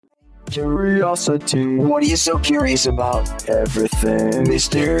Curiosity. What are you so curious about? Everything,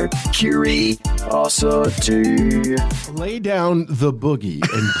 Mr. Curiosity. Lay down the boogie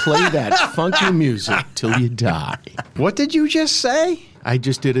and play that funky music till you die. What did you just say? I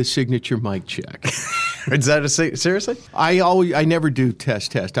just did a signature mic check. Is that seriously? I never do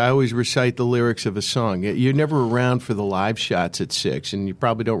test. I always recite the lyrics of a song. You're never around for the live shots at 6, and you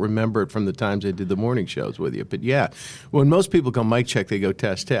probably don't remember it from the times I did the morning shows with you. But yeah, when most people go mic check, they go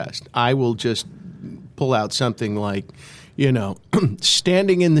test. I will just pull out something like,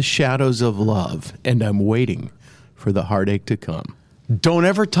 standing in the shadows of love, and I'm waiting for the heartache to come. Don't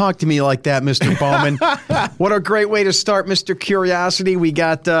ever talk to me like that, Mr. Bowman. What a great way to start, Mr. Curiosity. We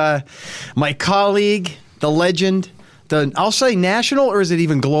got my colleague, the legend, I'll say national, or is it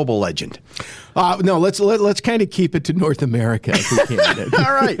even global legend? No, let's kind of keep it to North America if we can.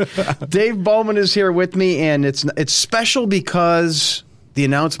 All right. Dave Bowman is here with me, and it's special because the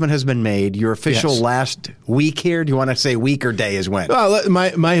announcement has been made. Your official last week here. Do you want to say week or day is when?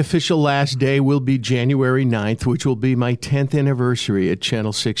 My official last day will be January 9th, which will be my 10th anniversary at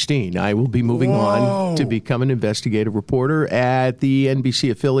Channel 16. I will be moving on to become an investigative reporter at the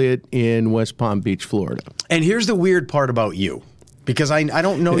NBC affiliate in West Palm Beach, Florida. And here's the weird part about you. Because I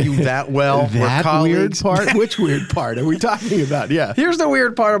don't know you that well. That weird part? Which weird part are we talking about? Yeah. Here's the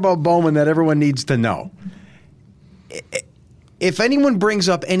weird part about Bowman that everyone needs to know. If anyone brings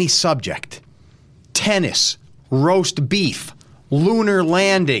up any subject, tennis, roast beef, lunar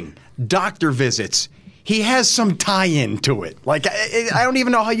landing, doctor visits, he has some tie-in to it. Like, I don't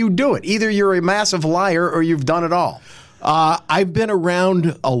even know how you do it. Either you're a massive liar or you've done it all. I've been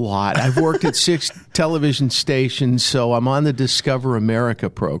around a lot. I've worked at 6 television stations, so I'm on the Discover America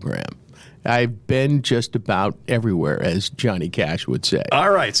program. I've been just about everywhere, as Johnny Cash would say.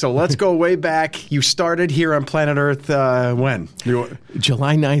 All right, so let's go way back. You started here on planet Earth when?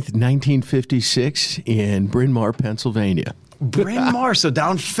 July 9th, 1956 in Bryn Mawr, Pennsylvania. Bryn Mawr, so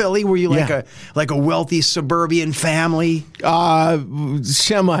down Philly, were you like a wealthy suburban family?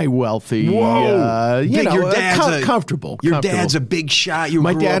 Semi-wealthy. Whoa! Your dad's comfortable. Your dad's a big shot. You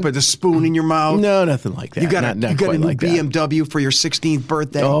grew up with a spoon in your mouth. No, nothing like that. You got a new like BMW for your 16th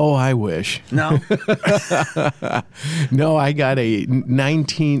birthday. Oh, I wish. No, no, I got a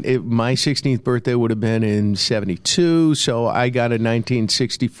 19. My 16th birthday would have been in '72, so I got a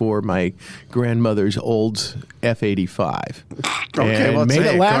 1964. My grandmother's old F-85. Okay, and made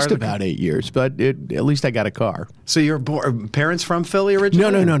it last about 8 years, but at least I got a car. So your parents from Philly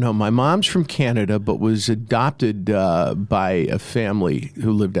originally? No. My mom's from Canada, but was adopted by a family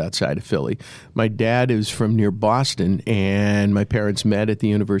who lived outside of Philly. My dad is from near Boston, and my parents met at the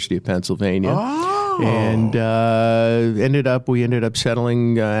University of Pennsylvania. Oh. And we ended up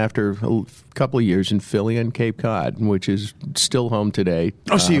settling after a couple of years in Philly and Cape Cod, which is still home today.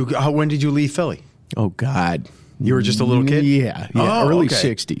 Oh, so when did you leave Philly? Oh, God. You were just a little kid? Yeah, early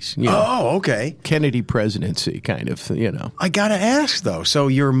 60s. Oh, okay. Kennedy presidency, kind of, I got to ask, though. So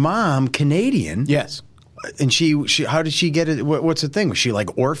your mom, Canadian. Yes. And she how did she get it? What's the thing? Was she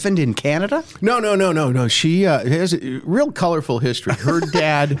like orphaned in Canada? No. She has a real colorful history. Her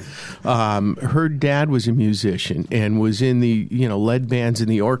dad was a musician and was in the led bands in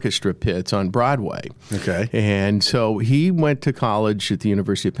the orchestra pits on Broadway. Okay. And so he went to college at the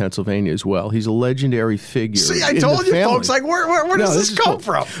University of Pennsylvania as well. He's a legendary figure. See, I told you, folks. Like, where does this come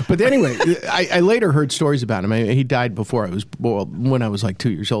from? But anyway, I later heard stories about him. He died before when I was like 2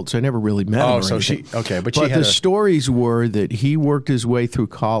 years old, so I never really met him. Oh, so anything. But the stories were that he worked his way through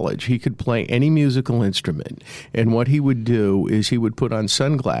college. He could play any musical instrument. And what he would do is he would put on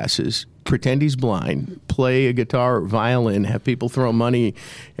sunglasses, pretend he's blind, play a guitar or violin, have people throw money,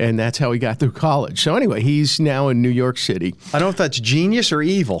 and that's how he got through college. So anyway, he's now in New York City. I don't know if that's genius or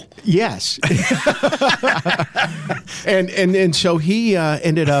evil. Yes. and so he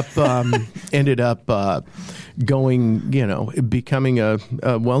ended up going, becoming a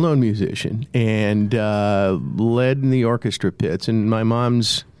well-known musician and led in the orchestra pits. And my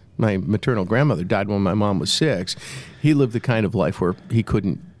maternal grandmother died when my mom was 6. He lived the kind of life where he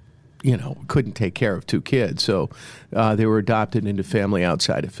couldn't take care of 2 kids. So they were adopted into family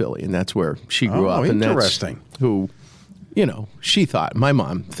outside of Philly, and that's where she grew up. And interesting. That's who, she thought, my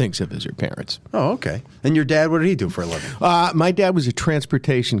mom thinks of as her parents. Oh, okay. And your dad, what did he do for a living? My dad was a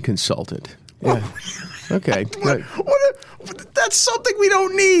transportation consultant. Yeah. Okay. That's something we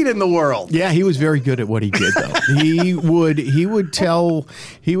don't need in the world. Yeah, he was very good at what he did, though.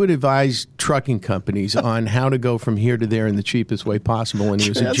 he would advise trucking companies on how to go from here to there in the cheapest way possible, and he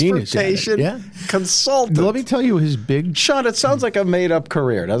was a genius at it. Transportation consultant. Let me tell you his big... Sean, it sounds like a made-up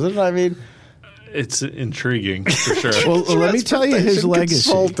career, doesn't it? I mean... It's intriguing for sure. Well, let me tell you his legacy.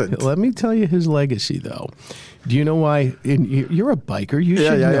 Consultant. Let me tell you his legacy, though. Do you know why? You're a biker. You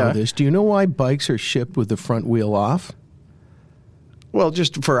should know this. Do you know why bikes are shipped with the front wheel off? Well,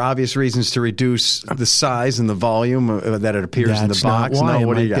 just for obvious reasons to reduce the size and the volume that it appears in the box. Not why. No,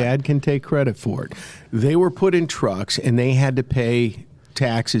 what do My you got? dad can take credit for it. They were put in trucks, and they had to pay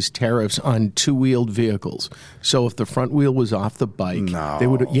taxes, tariffs on two-wheeled vehicles. So if the front wheel was off the bike, they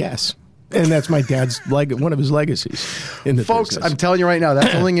would. Yes. And that's my dad's one of his legacies in the Folks, business. I'm telling you right now,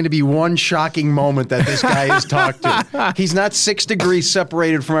 that's only going to be one shocking moment that this guy has talked to. He's not 6 degrees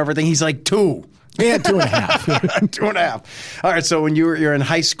separated from everything. He's like 2. Yeah, 2.5. 2.5. All right, so when you're in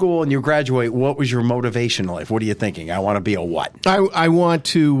high school and you graduate, what was your motivation in life? What are you thinking? I want to be a what? I want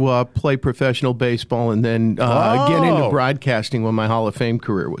to play professional baseball and then get into broadcasting when my Hall of Fame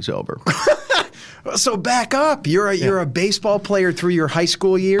career was over. So back up. You're a baseball player through your high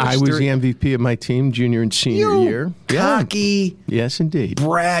school years? I was the MVP of my team junior and senior year. Cocky, yes, indeed.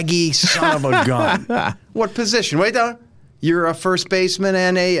 braggy son of a gun. What position? Wait down. You're a first baseman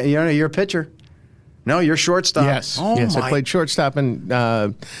and you're a pitcher. No, you're shortstop. Yes, Oh, yes. I played shortstop in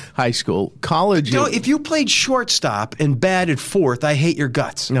high school. College. No, if you played shortstop and batted fourth, I hate your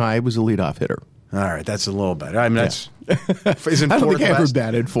guts. No, I was a leadoff hitter. All right, that's a little better. I mean, that's. Isn't I don't fourth think I ever best?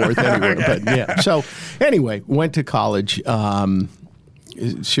 batted fourth anywhere, but yeah. So anyway, went to college,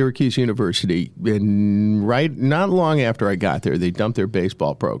 Syracuse University, and not long after I got there, they dumped their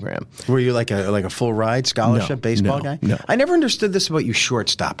baseball program. Were you like a full ride scholarship baseball guy? No. I never understood this about you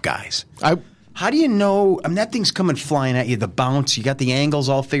shortstop guys. I How do you know? I mean, that thing's coming flying at you. The bounce, you got the angles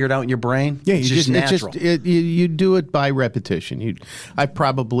all figured out in your brain. Yeah, it's just natural. You do it by repetition. I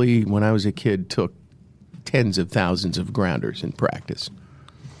probably, when I was a kid, took tens of thousands of grounders in practice.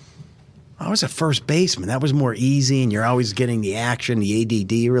 I was a first baseman. That was more easy, and you're always getting the action. The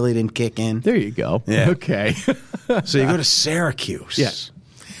ADD really didn't kick in. There you go. Yeah. Okay. So you go to Syracuse. Yes.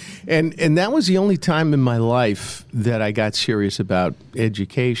 And that was the only time in my life that I got serious about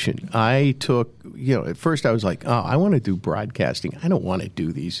education. I took, at first I was like, oh, I want to do broadcasting. I don't want to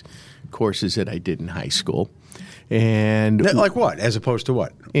do these courses that I did in high school. And Like what? As opposed to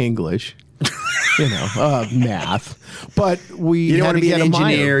what? English, math. But You didn't want to be an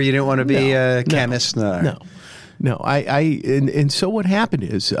engineer. You didn't want to be a chemist. No. And so what happened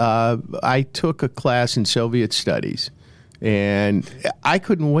is I took a class in Soviet studies. And I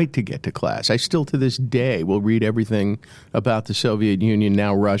couldn't wait to get to class. I still, to this day, will read everything about the Soviet Union,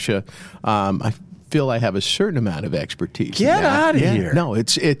 now Russia. I feel I have a certain amount of expertise. Get out of here! No,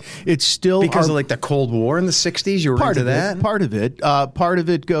 it's still Because of like the Cold War in the '60s. You were part into of that. Part of it. Part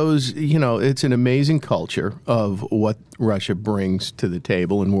of it goes. It's an amazing culture of what Russia brings to the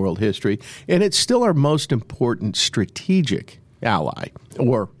table in world history, and it's still our most important strategic ally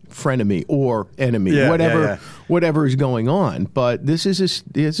or frenemy or enemy, whatever is going on. But this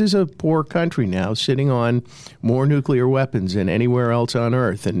is a poor country now, sitting on more nuclear weapons than anywhere else on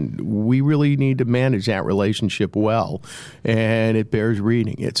Earth, and we really need to manage that relationship well. And it bears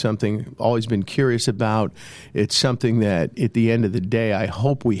reading. It's something I've always been curious about. It's something that, at the end of the day, I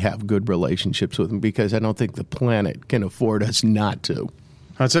hope we have good relationships with them, because I don't think the planet can afford us not to.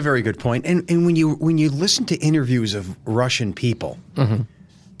 That's a very good point. And when you listen to interviews of Russian people. Mm-hmm.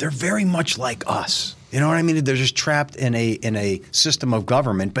 They're very much like us. You know what I mean? They're just trapped in a system of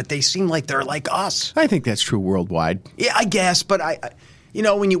government, but they seem like they're like us. I think that's true worldwide. Yeah, I guess, but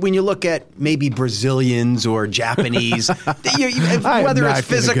when you look at maybe Brazilians or Japanese, whether it's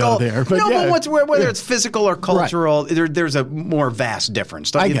physical, whether it's physical or cultural, there's a more vast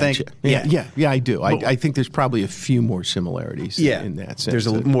difference. Don't you think? Yeah, I do. I think there's probably a few more similarities. In that sense.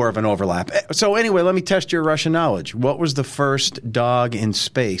 There's more of an overlap. So anyway, let me test your Russian knowledge. What was the first dog in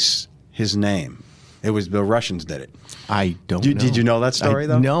space? His name. It was the Russians did it. I don't know. Did you know that story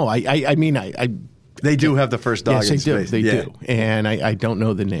though? No, I mean. They do have the first dog in space. They do. And I don't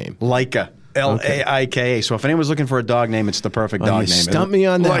know the name. Laika. Laika. So if anyone's looking for a dog name, it's the perfect dog name. Stump me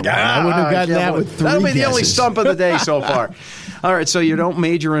on that one. I wouldn't have gotten that with 3 That'll be guesses. the only stump of the day so far. All right, so you don't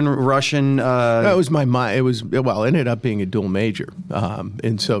major in Russian. That was ended up being a dual major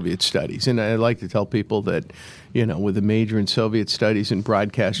in Soviet studies. And I like to tell people that, with a major in Soviet studies and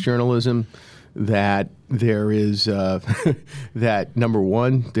broadcast journalism, that there is that, number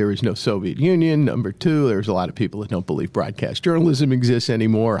one, there is no Soviet Union. Number two, there's a lot of people that don't believe broadcast journalism exists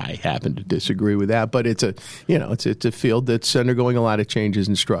anymore. I happen to disagree with that, but it's a field that's undergoing a lot of changes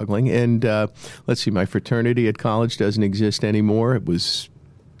and struggling. And let's see, my fraternity at college doesn't exist anymore. It was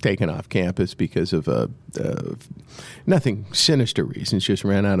taken off campus because of nothing sinister reasons, just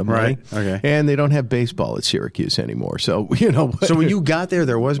ran out of money. Right, okay. And they don't have baseball at Syracuse anymore. So, So when you got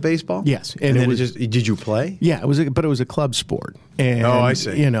there was baseball? Yes. And then did you play? Yeah, but it was a club sport. And, I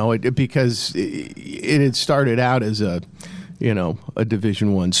see. Because it had started out as a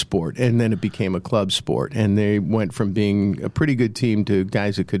Division I sport, and then it became a club sport. And they went from being a pretty good team to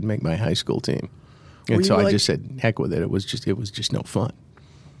guys that could make my high school team. And so I just said, heck with it. It was just no fun.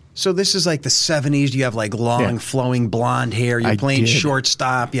 So this is like the 70s. You have like long, flowing blonde hair. You're playing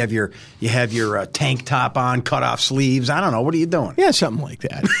shortstop. You have your tank top on, cut off sleeves. I don't know. What are you doing? Yeah, something like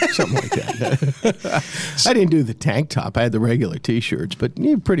that. I didn't do the tank top. I had the regular T-shirts, but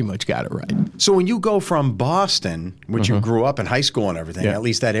you pretty much got it right. So when you go from Boston, which you grew up in high school and everything, at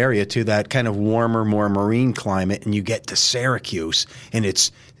least that area, to that kind of warmer, more marine climate, and you get to Syracuse, and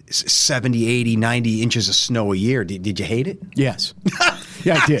it's 70, 80, 90 inches of snow a year. Did you hate it? Yes.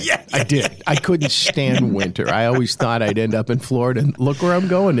 Yeah, I did. I did. I couldn't stand winter. I always thought I'd end up in Florida, and look where I'm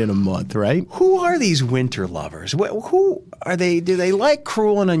going in a month, right? Who are these winter lovers? Who are they? Do they like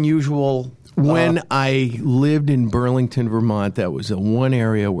cruel and unusual? When I lived in Burlington, Vermont, that was the one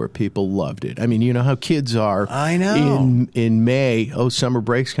area where people loved it. I mean, you know how kids are. I know. In May, summer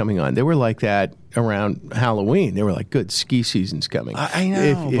break's coming on. They were like that around Halloween. They were like, good, ski season's coming. I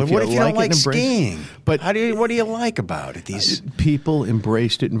know. But what if you don't like skiing? But what do you like about it? These people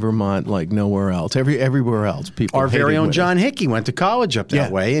embraced it in Vermont like nowhere else. Everywhere else, people. Our very own John Hickey went to college up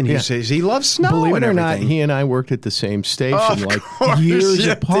that way, and he says he loves snow. Believe and it or not, everything. he and I worked at the same station, like years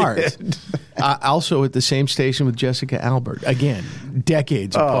apart. Also at the same station with Jessica Albert. Again,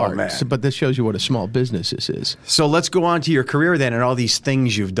 decades apart. Man. But this shows you what a small business this is. So let's go on to your career then and all these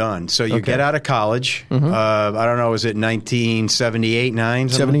things you've done. So you get out of college. I don't know, is it 1978, 9?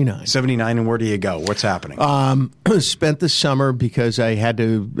 79. 79, and where do you go? What's happening? Spent the summer because I had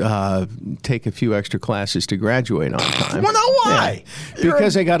to take a few extra classes to graduate on time. Well, no, why? Yeah.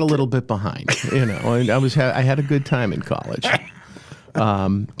 Because I got a little bit behind. And I had a good time in college.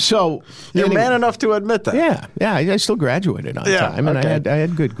 So you're man enough to admit that. Yeah. I still graduated on time, and I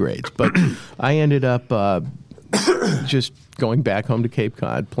had good grades, but I ended up just going back home to Cape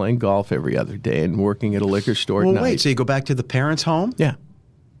Cod, playing golf every other day, and working at a liquor store at night. Wait, so you go back to the parents' home? Yeah.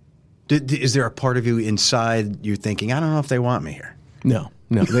 Is there a part of you inside you thinking, I don't know if they want me here? No,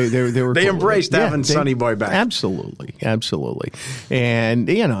 they were. They embraced having Sonny Boy back. Absolutely. And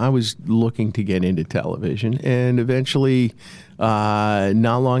I was looking to get into television, and eventually,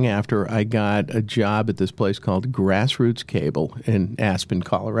 not long after, I got a job at this place called Grassroots Cable in Aspen,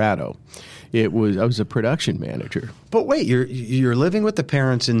 Colorado. I was a production manager. But wait, you're living with the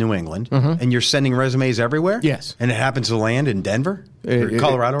parents in New England, and you're sending resumes everywhere? Yes. And it happens to land in Denver?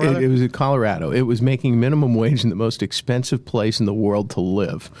 Colorado, rather? It was in Colorado. It was making minimum wage in the most expensive place in the world to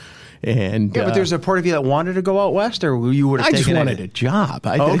live. And but there's a part of you that wanted to go out west, or you would have taken it? I just wanted a job. So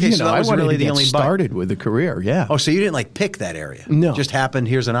that was really the only started with a career, yeah. Oh, so you didn't pick that area? No. Just happened,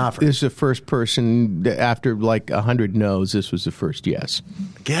 here's an offer. This is the first person, after 100 no's, this was the first yes.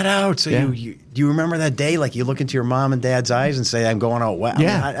 Get out. So do you remember that day? Like you look into your mom and dad's eyes and say, I'm going out west?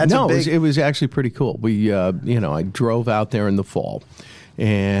 Yeah. It was actually pretty cool. We, I drove out there in the fall.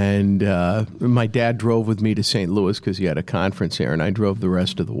 And my dad drove with me to St. Louis because he had a conference there, and I drove the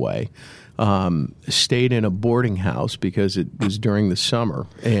rest of the way. Stayed in a boarding house because it was during the summer,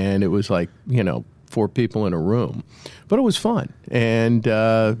 and it was 4 people in a room. But it was fun. And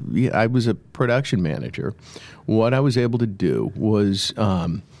I was a production manager. What I was able to do was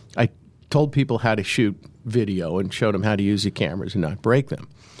I told people how to shoot video and showed them how to use the cameras and not break them.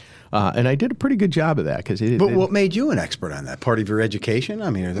 And I did a pretty good job of that. But what made you an expert on that? Part of your education? I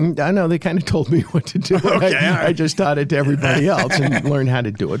mean, I know they kind of told me what to do. Okay, I just taught it to everybody else and learned how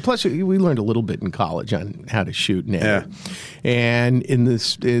to do it. Plus, we learned a little bit in college on how to shoot and edit. Yeah.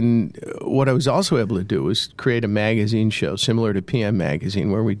 And what I was also able to do was create a magazine show similar to PM Magazine,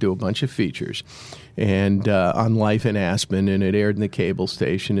 where we do a bunch of features. And on life in Aspen, and it aired in the cable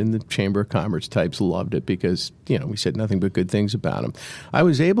station, and the Chamber of Commerce types loved it because, we said nothing but good things about them. I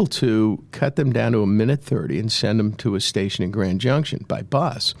was able to cut them down to 1:30 and send them to a station in Grand Junction by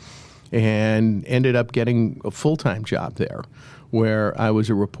bus, and ended up getting a full-time job there, where I was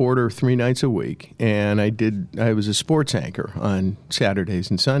a reporter 3 nights a week, and I was a sports anchor on Saturdays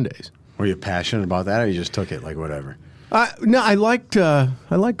and Sundays. Were you passionate about that, or you just took it like whatever? No, I liked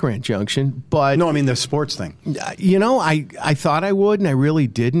Grand Junction, but no, I mean the sports thing. I thought I would, and I really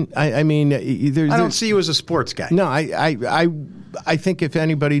didn't. I don't see you as a sports guy. No, I think if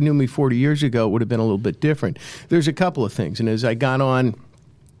anybody knew me 40 years ago, it would have been a little bit different. There's a couple of things, and as I got on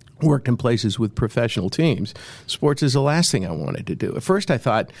worked in places with professional teams, sports is the last thing I wanted to do. At first I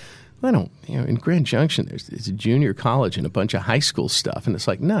thought, in Grand Junction, it's a junior college and a bunch of high school stuff. And it's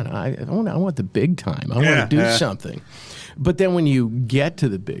like, no, I want the big time. I want to do something. But then when you get to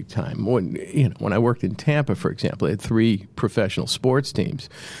the big time, when I worked in Tampa, for example, I had 3 professional sports teams.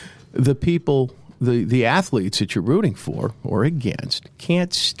 The people, the athletes that you're rooting for or against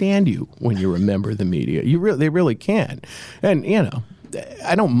can't stand you when you're a member of the media. They really can't. And,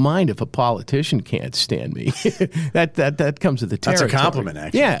 I don't mind if a politician can't stand me. that comes with the territory. That's a compliment,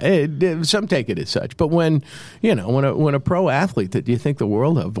 actually. Yeah, some take it as such. But when a pro athlete that you think the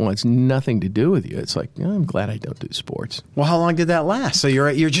world of wants nothing to do with you, it's like, I'm glad I don't do sports. Well, how long did that last? So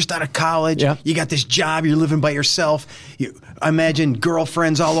you're just out of college. Yeah. You got this job. You're living by yourself. I imagine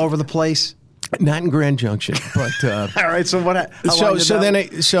girlfriends all over the place. Not in Grand Junction, but all right. So what? That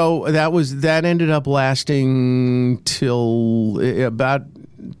ended up lasting till about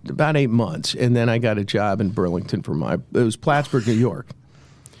 8 months, and then I got a job in Burlington it was Plattsburgh, New York.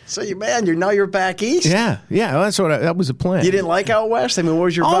 So you're back east. Yeah. Well, that was the plan. You didn't like out west. I mean, what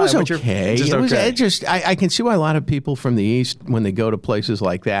was your vibe? It was okay. I can see why a lot of people from the east, when they go to places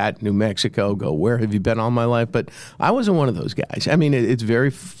like that, New Mexico, go, where have you been all my life? But I wasn't one of those guys. I mean, it's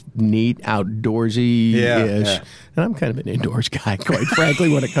very neat, outdoorsy-ish. Yeah. And I'm kind of an indoors guy, quite frankly,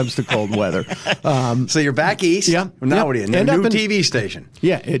 when it comes to cold weather. So you're back east. Yeah. Now what are you? New TV station.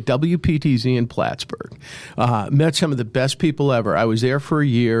 Yeah, at WPTZ in Plattsburgh. Met some of the best people ever. I was there for a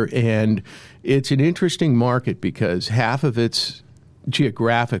year, and it's an interesting market because half of it's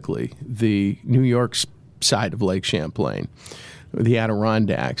geographically the New York side of Lake Champlain, the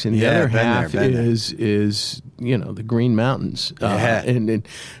Adirondacks, and the other half is the Green Mountains. And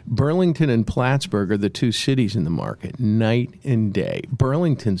Burlington and Plattsburgh are the 2 cities in the market, night and day.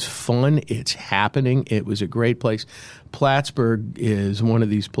 Burlington's fun. It's happening. It was a great place. Plattsburgh is one of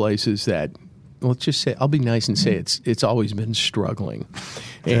these places that, let's just say, I'll be nice and say it's always been struggling.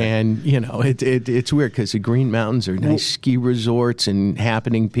 And, it's weird because the Green Mountains are nice ski resorts and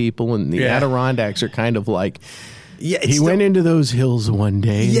happening people, and the Adirondacks are kind of like, he went into those hills one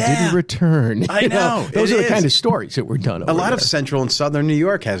day and didn't return. I know. Those are the kind of stories that were done over A lot there. of central and southern New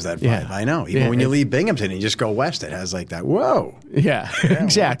York has that vibe. Yeah. I know. Even when you leave Binghamton and you just go west, it has like that, whoa. Yeah,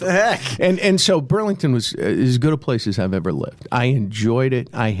 exactly. What the heck? And so Burlington was as good a place as I've ever lived. I enjoyed it.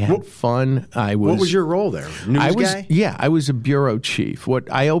 I had fun. What was your role there? News guy? Yeah, I was a bureau chief.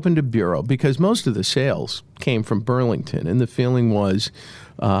 I opened a bureau because most of the sales came from Burlington, and the feeling was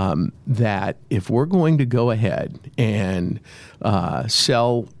that if we're going to go ahead and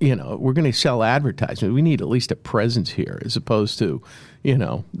sell, we're going to sell advertisement, we need at least a presence here as opposed to,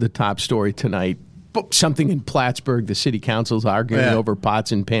 the top story tonight. Something in Plattsburgh, the city council's arguing over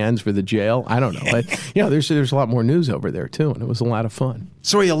pots and pans for the jail. I don't know. There's a lot more news over there, too, and it was a lot of fun.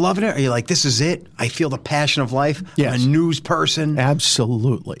 So are you loving it? Are you like, this is it? I feel the passion of life? Yes. I'm a news person?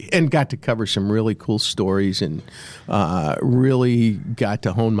 Absolutely. And got to cover some really cool stories and really got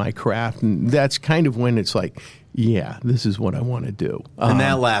to hone my craft. And that's kind of when it's like, this is what I want to do. And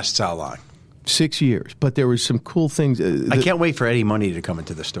that lasts how long? 6 years, but there was some cool things. I can't wait for Eddie Money to come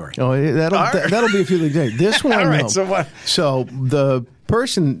into the story. Oh, that'll be a few days. This one, all right. no. So what? So the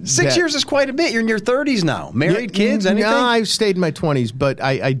person 6 years is quite a bit. You're in your 30s now. Married, kids, anything? No, I've stayed in my 20s, but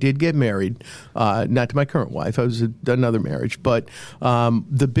I did get married. Not to my current wife. I was another marriage, but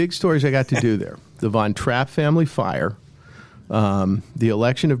the big stories I got to do there: the Von Trapp family fire, the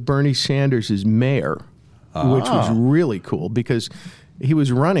election of Bernie Sanders as mayor, which was really cool because he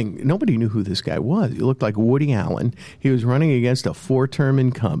was running. Nobody knew who this guy was. He looked like Woody Allen. He was running against a 4-term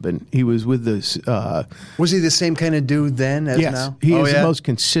incumbent. He was with this. Was he the same kind of dude then as now? He is the most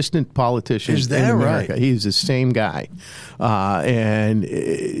consistent politician Is that in America. right? He's the same guy. And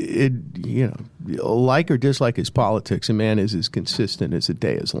like or dislike his politics, a man is as consistent as the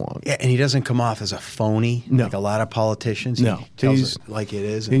day is long. Yeah, and he doesn't come off as a phony like a lot of politicians. He tells it like it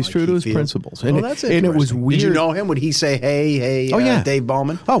is. He's like true to his feels. principles. And that's it was weird. Did you know him? Would he say, hey, Dave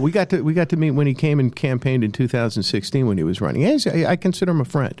Bowman? Oh, we got to meet when he came and campaigned in 2016 when he was running. I consider him a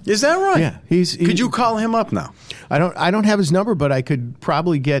friend. Is that right? Yeah. Could you call him up now? I don't have his number, but I could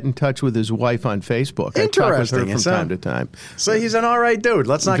probably get in touch with his wife on Facebook. I talk with her from time to time. So he's an all right dude.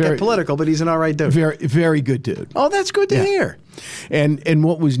 Let's not get political, but he's an all right dude. Very, very good dude. Oh, that's good to hear. And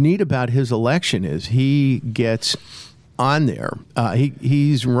what was neat about his election is he gets on there.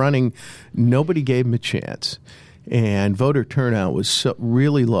 He's running. Nobody gave him a chance, and voter turnout was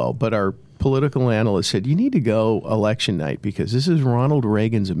really low. But our political analyst said, you need to go election night because this is Ronald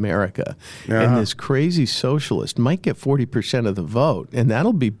Reagan's America, and this crazy socialist might get 40% of the vote, and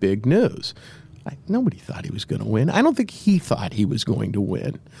that'll be big news. Nobody thought he was going to win. I don't think he thought he was going to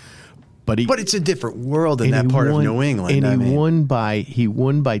win. But it's a different world in that part of New England. And he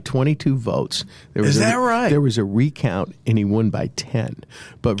won by 22 votes. Is that right? There was a recount, and he won by 10.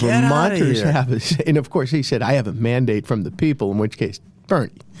 But Get Vermonters and of course he said, I have a mandate from the people, in which case,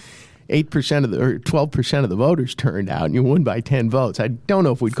 Bernie, 8% or 12% of the voters turned out, and you won by 10 votes. I don't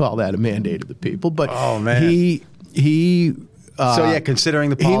know if we'd call that a mandate of the people, but he considering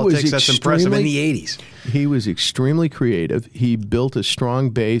the politics, that's impressive in the 80s. He was extremely creative. He built a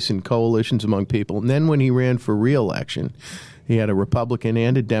strong base and coalitions among people. And then when he ran for re-election, he had a Republican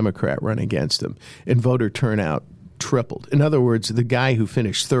and a Democrat run against him, and voter turnout tripled. In other words, the guy who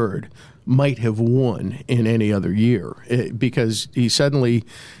finished third might have won in any other year because he suddenly,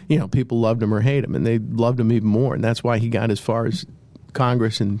 people loved him or hate him, and they loved him even more. And that's why he got as far as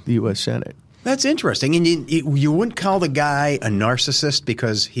Congress and the U.S. Senate. That's interesting. And you wouldn't call the guy a narcissist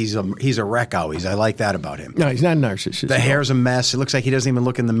because he's a wreck always. I like that about him. No, he's not a narcissist. The hair's a mess. It looks like he doesn't even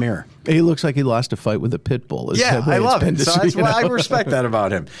look in the mirror. He looks like he lost a fight with a pit bull. Yeah, I love it. So that's why I respect that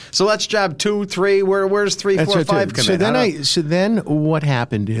about him. So let's job 2, 3. Where's 3, 4, 5 come in? So then what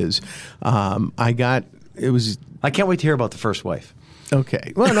happened is I can't wait to hear about the first wife.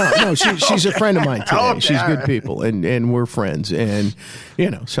 Okay. Well, no, she's a friend of mine today. Okay, she's good people, and we're friends. And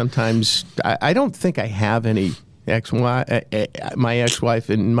sometimes I don't think I have any my ex-wife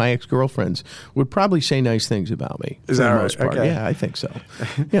and my ex-girlfriends would probably say nice things about me. Is that for the right? most part. Okay. Yeah, I think so.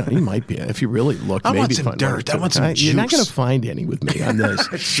 You might be if you really look. I maybe want some dirt. I want some juice. You're not going to find any with me on this.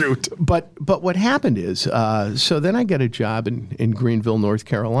 Shoot. But what happened is, so then I got a job in Greenville, North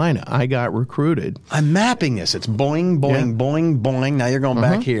Carolina. I got recruited. I'm mapping this. It's boing, boing, boing, boing. Now you're going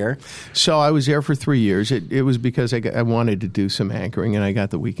back here. So I was there for 3 years. It was because I wanted to do some anchoring, and I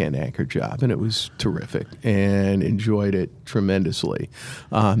got the weekend anchor job, and it was terrific and enjoyed it tremendously.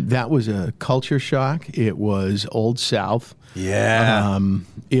 That was a culture shock. It was Old South. Yeah.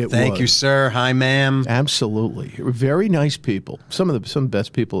 Thank you, sir. Hi, ma'am. Absolutely. Very nice people. Some of the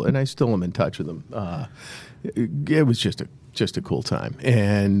best people, and I still am in touch with them. It was just a cool time.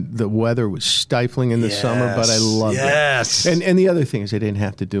 And the weather was stifling in the summer, but I loved it. And the other thing is I didn't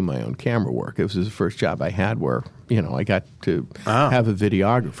have to do my own camera work. It was the first job I had where, I got to have a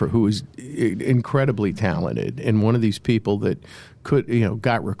videographer who was incredibly talented, and one of these people that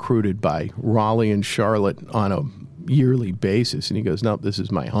got recruited by Raleigh and Charlotte on a yearly basis. And he goes, "No, this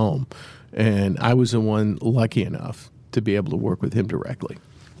is my home." And I was the one lucky enough to be able to work with him directly.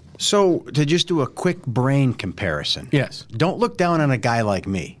 So, to just do a quick brain comparison. Yes. Don't look down on a guy like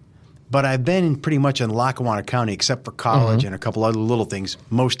me, but I've been pretty much in Lackawanna County, except for college and a couple other little things,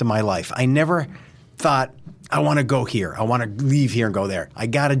 most of my life. I never thought, I want to go here. I want to leave here and go there. I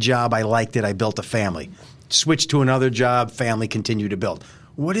got a job. I liked it. I built a family. Switched to another job. Family continued to build.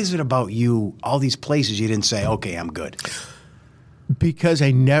 What is it about you, all these places you didn't say, okay, I'm good? Because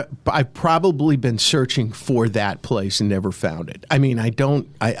I've probably been searching for that place and never found it. I mean,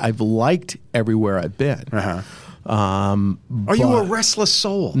 I've liked everywhere I've been. Are you a restless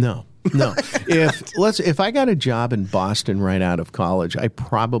soul? No. If I got a job in Boston right out of college, I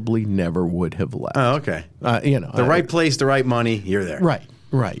probably never would have left. Oh, okay. The right place, the right money, you're there.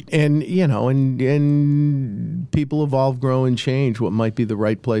 Right. And and people evolve, grow, and change. What might be the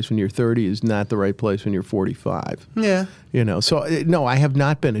right place when you're 30 is not the right place when you're 45. Yeah. So no, I have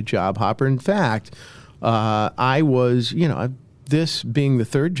not been a job hopper. In fact, I was, this being the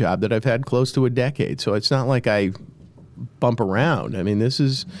third job that I've had close to a decade. So it's not like I bump around. I mean, this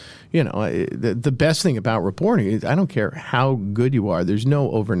is, the best thing about reporting is I don't care how good you are. There's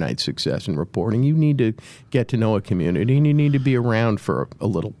no overnight success in reporting. You need to get to know a community, and you need to be around for a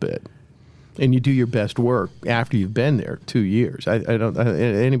little bit. And you do your best work after you've been there 2 years.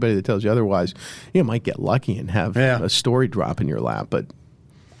 Anybody that tells you otherwise, you might get lucky and have a story drop in your lap, but.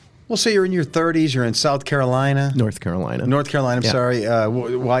 Well, so you're in your 30s. You're in South Carolina, North Carolina. I'm sorry.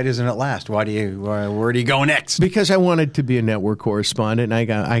 Why doesn't it last? Where do you go next? Because I wanted to be a network correspondent,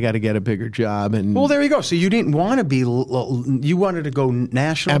 and I got to get a bigger job. And well, there you go. So you didn't want to be. You wanted to go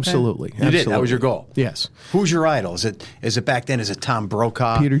national. Absolutely, you did. That was your goal. Yes. Who's your idol? Is it back then? Is it Tom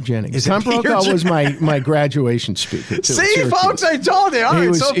Brokaw? Peter Jennings. Tom Brokaw was my graduation speaker too. See, folks, I told you. All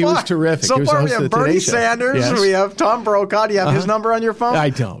right, he was terrific. So far, we have Bernie Sanders. Yes. We have Tom Brokaw. Do you have his number on your phone?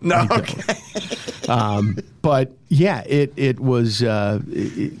 I don't. No. Okay. But yeah, it was. I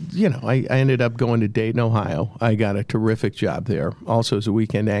ended up going to Dayton, Ohio. I got a terrific job there, also as a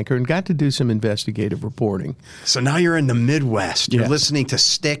weekend anchor, and got to do some investigative reporting. So now you're in the Midwest. You're listening to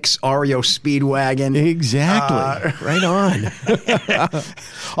Styx, REO Speedwagon. Exactly. Right on.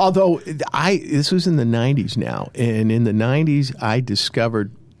 Although this was in the 90s now, and in the 90s I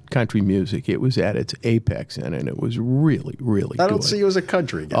discovered country music. It was at its apex in, and it was really, really I good. don't see you as a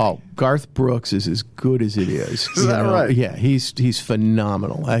country guy. Oh, Garth Brooks is as good as it is. Is that right? Yeah, he's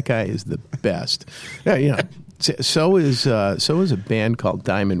phenomenal. That guy is the best. Yeah, So is a band called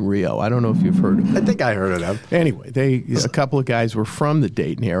Diamond Rio. I don't know if you've heard of them. I think I heard of them. Anyway, a couple of guys were from the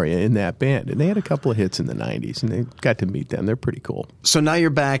Dayton area in that band, and they had a couple of hits in the 90s, and they got to meet them. They're pretty cool. So now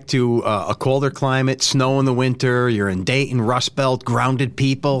you're back to a colder climate, snow in the winter. You're in Dayton, Rust Belt, grounded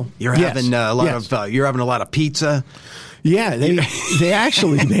people. You're Yes. having a lot Yes. of you're having a lot of pizza. Yeah, they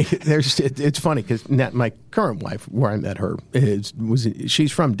actually make it. It's funny because my current wife, where I met her,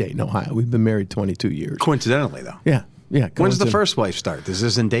 she's from Dayton, Ohio. We've been married 22 years. Coincidentally, though. Yeah. When's the first wife start? Is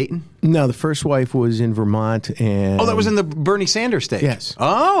this in Dayton? No, the first wife was in Vermont, and Oh, that was in the Bernie Sanders state. Yes.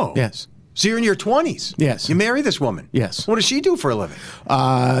 Oh. Yes. So you're in your 20s. Yes. You marry this woman. Yes. What does she do for a living?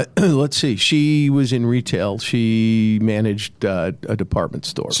 Let's see. She was in retail. She managed a department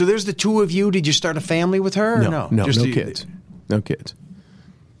store. So there's the two of you. Did you start a family with her? Or no Just kids. No kids.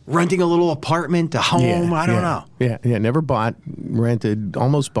 Renting a little apartment, a home. I don't know. Yeah. Never bought, rented,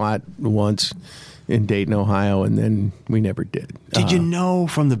 almost bought once in Dayton, Ohio, and then we never did. Did you know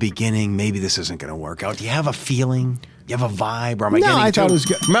from the beginning maybe this isn't going to work out? Do you have a feeling? You have a vibe? Or am I No, getting I too... thought it was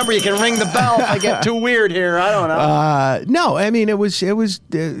good. Remember, you can ring the bell if I get too weird here. I don't know. No, I mean it was.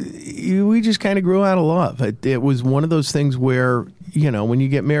 We just kind of grew out of love. It was one of those things where when you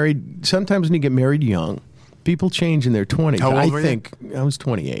get married, sometimes when you get married young, people change in their 20s. How old were you? I think I was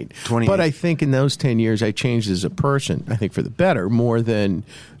 28. 28. But I think in those 10 years, I changed as a person. I think for the better more than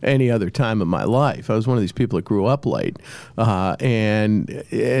any other time of my life. I was one of these people that grew up late, and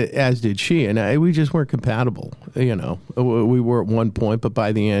as did she. And we just weren't compatible. We were at one point, but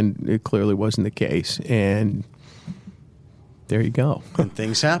by the end, it clearly wasn't the case. And there you go. And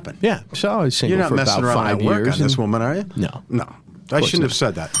things happen. Yeah. So I was single You're not for messing about around 5 at work years. on this and- woman, are you? No. No. I shouldn't have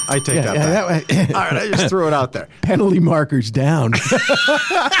said that. I take that back. that All right, I just threw it out there. penalty markers down.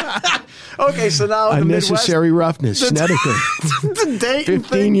 Okay, so now the Unnecessary roughness. Snedeker. Midwest, the Dayton 15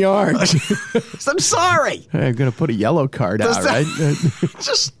 thing. yards. I'm sorry. I'm going to put a yellow card out, right?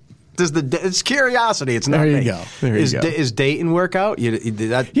 Just it's curiosity. It's not There you me. go. There you go. Is Dayton work out? You did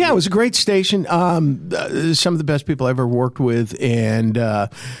that? Yeah, it was a great station. Some of the best people I ever worked with, and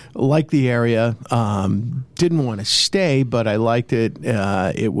liked the area. Didn't want to stay, but I liked it.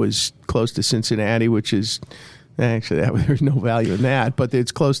 It was close to Cincinnati, which is actually there's no value in that, but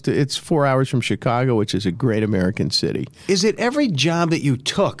it's 4 hours from Chicago, which is a great American city. Is it every job that you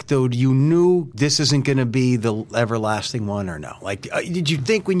took, though, you knew this isn't going to be the everlasting one or no? Like, did you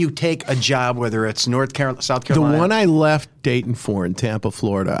think when you take a job, whether it's North Carolina, South Carolina? The one I left Dayton for in Tampa,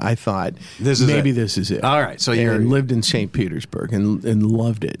 Florida, I thought maybe this is it. All right, so you lived in St. Petersburg and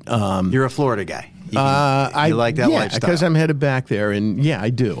loved it. You're a Florida guy. You like that lifestyle? Because I'm headed back there, and I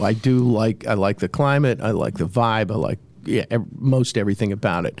do. I like the climate. I like the vibe. I like most everything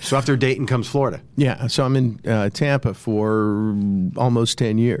about it. So after Dayton comes Florida. Yeah, so I'm in Tampa for almost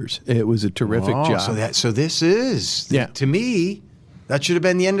 10 years. It was a terrific job. So this is to me. That should have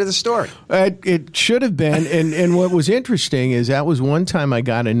been the end of the story. It should have been, and what was interesting is that was one time I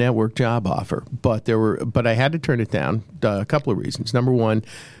got a network job offer, but I had to turn it down. A couple of reasons. Number one,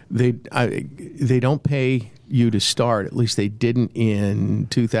 they don't pay you to start. At least they didn't in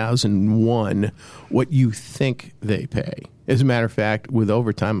 2001. What you think they pay. As a matter of fact, with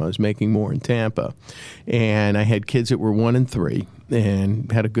overtime, I was making more in Tampa, and I had kids that were 1 and 3. And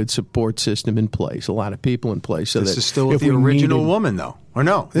had a good support system in place, a lot of people in place. So this that is still with the original woman, though, or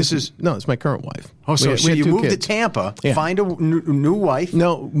no? It's my current wife. Oh, so we had you 2 moved kids. to Tampa, Yeah. find a new wife.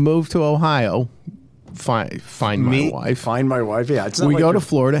 No, move to Ohio, find my wife. Find my wife. Yeah, it's not We like go you're- to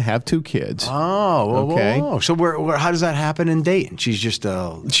Florida, have 2 kids. okay. okay. So how does that happen in Dayton? She's just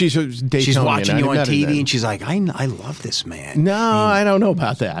She's a Daytonian. she's watching you I on met her TV, then. and she's like, I love this man. No, I don't know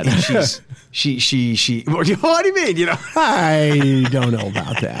about that. She. What do you mean? You know. I don't know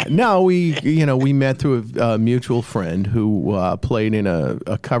about that. No, we met through a mutual friend who played in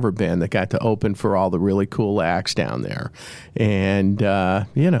a cover band that got to open for all the really cool acts down there, and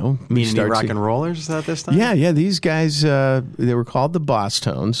Meaning the rock and rollers at this time? Yeah. These guys, they were called the Boss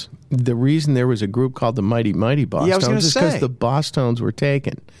Tones. The reason there was a group called the Mighty Mighty Boss Yeah, I was gonna Tones is because say. the Boss Tones were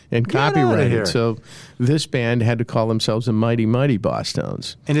taken and Get outta here. copyrighted. So this band had to call themselves the Mighty Mighty Boss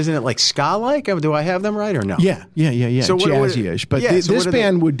Tones. And isn't it like ska-like? Do I have them right or no? Yeah. So what- Jazzy-ish. But yeah, so this what are they-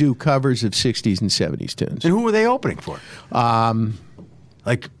 band would do covers of 60s and 70s tunes. And who were they opening for?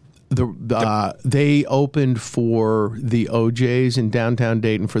 Like They opened for the OJs in downtown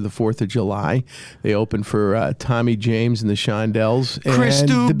Dayton for the 4th of July. They opened for Tommy James and the Shondells and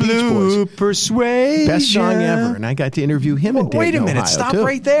Crystal the Beach Blue Boys. Persuasion. Best song ever, and I got to interview him in Dayton, Wait a minute, Ohio, stop too.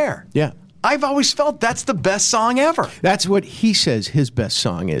 right there. Yeah. I've always felt that's the best song ever. That's what he says his best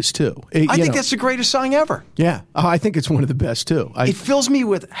song is, too. I think that's the greatest song ever. Yeah. Oh, I think it's one of the best, too. It fills me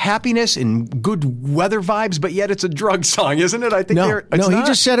with happiness and good weather vibes, but yet it's a drug song, isn't it? I think he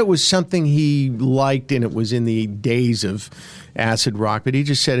just said it was something he liked, and it was in the days of acid rock, but he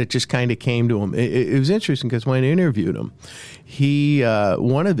just said it just kind of came to him. It was interesting because when I interviewed him,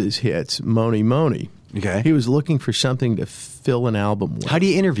 one of his hits, Moni Moni, okay, he was looking for something to fill an album with. How do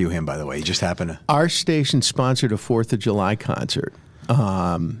you interview him, by the way? You just happen to... Our station sponsored a 4th of July concert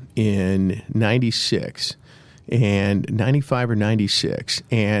in 96 and 95 or 96,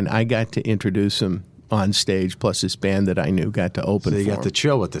 and I got to introduce him on stage, plus this band that I knew got to open. So you for got him. to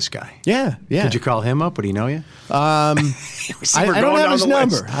chill with this guy. Yeah. Did you call him up? Would he know you? I don't have his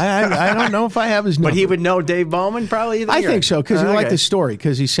number. I don't know if I have his number. But he would know Dave Bowman, probably. I think so, because he Okay. liked the story.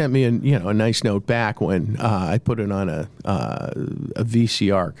 Because he sent me a nice note back when I put it on a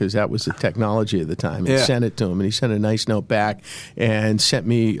VCR, because that was the technology at the time, and Yeah. sent it to him. And he sent a nice note back and sent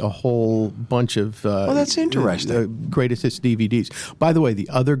me a whole bunch of that's interesting. greatest hits DVDs. By the way, the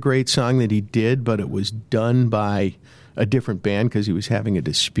other great song that he did, but it was done by a different band because he was having a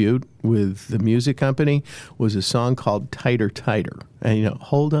dispute with the music company, was a song called Tighter Tighter. And,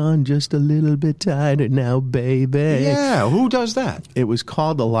 hold on just a little bit tighter now, baby. Yeah, who does that? It was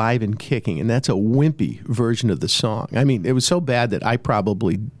called Alive and Kicking, and that's a wimpy version of the song. I mean, it was so bad that I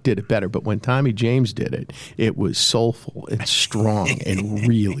probably did it better, but when Tommy James did it, it was soulful and strong and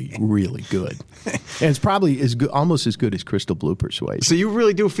really, really good. And it's probably almost as good as Crystal Blue Persuasion. So you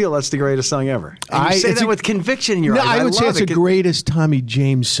really do feel that's the greatest song ever? And you say that with conviction in your eyes. I would say love it's the greatest Tommy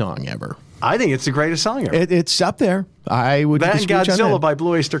James song ever. I think it's the greatest song ever. It's up there. I would that and disagree on Godzilla that. by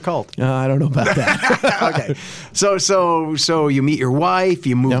Blue Oyster Cult. I don't know about that. Okay, so you meet your wife,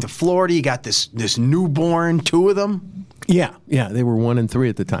 you move to Florida, you got this newborn, 2 of them. Yeah, they were 1 and 3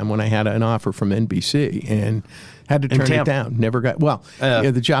 at the time when I had an offer from NBC and had to turn it down. Never got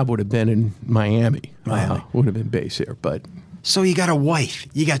the job would have been in Miami. Would have been based there, but. So you got a wife,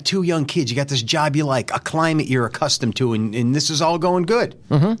 you got 2 young kids, you got this job you like, a climate you're accustomed to, and this is all going good.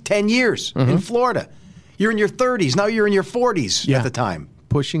 10 years in Florida. You're in your 30s. Now you're in your 40s at the time.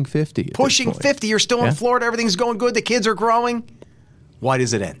 Pushing 50. Pushing 50. You're still in Florida. Everything's going good. The kids are growing. Why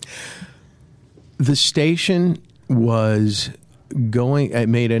does it end? The station was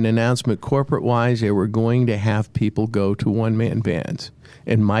made an announcement corporate-wise. They were going to have people go to one-man bands.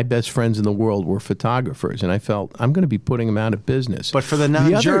 And my best friends in the world were photographers, and I felt I'm going to be putting them out of business. But for the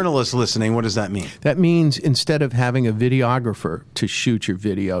non-journalists listening, what does that mean? That means instead of having a videographer to shoot your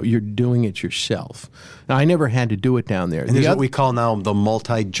video, you're doing it yourself. Now, I never had to do it down there. And there's what we call now the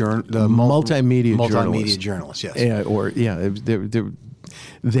multimedia journalist. Yes.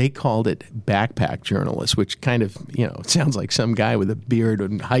 They called it backpack journalists, which kind of, sounds like some guy with a beard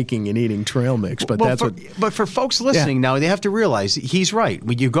and hiking and eating trail mix. But But for folks listening now, they have to realize he's right.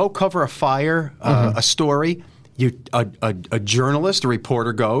 When you go cover a fire, a story, a journalist, a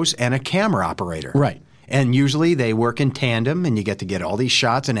reporter goes, and a camera operator. Right. And usually they work in tandem, and you get all these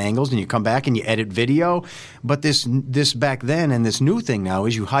shots and angles, and you come back and you edit video. But this back then and this new thing now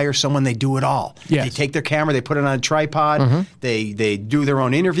is you hire someone, they do it all. Yes. They take their camera, they put it on a tripod, they do their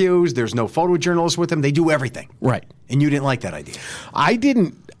own interviews. There's no photojournalist with them. They do everything. Right. And you didn't like that idea. I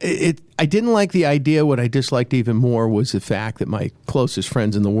didn't like the idea. What I disliked even more was the fact that my closest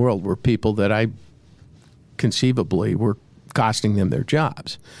friends in the world were people that I conceivably were costing them their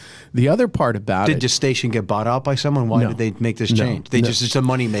jobs. The other part about Did the station get bought out by someone? Why did they make this change? It's a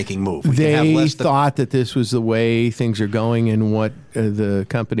money-making move. They thought that this was the way things are going, and what the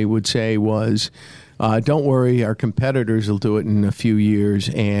company would say was, don't worry, our competitors will do it in a few years,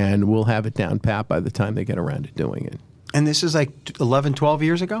 and we'll have it down pat by the time they get around to doing it. And this is like 11, 12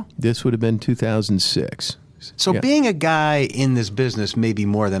 years ago? This would have been 2006. So being a guy in this business, maybe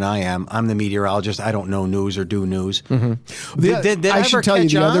more than I am, I'm the meteorologist. I don't know news or do news. Did I should tell you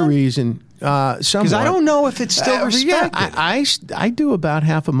the other reason. Because I don't know if it's still respected. I do about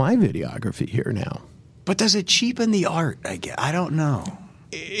half of my videography here now. But does it cheapen the art? I don't know.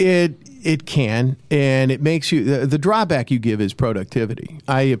 It can, and it makes you. The drawback you give is productivity.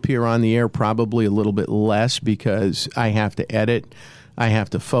 I appear on the air probably a little bit less because I have to edit. I have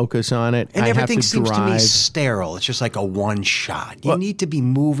to focus on it. And I everything have to seems drive. to be sterile. It's just like a one shot. You need to be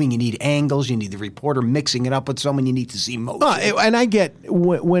moving. You need angles. You need the reporter mixing it up with someone. You need to see motion. And I get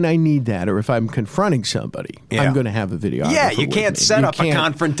when I need that, or if I'm confronting somebody, Yeah. I'm going to have a videographer. Yeah, you with can't me. set You up a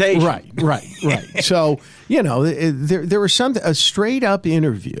confrontation. Right. So there was a straight up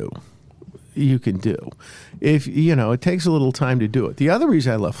interview you can do. If it takes a little time to do it. The other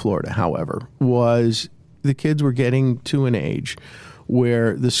reason I left Florida, however, was the kids were getting to an age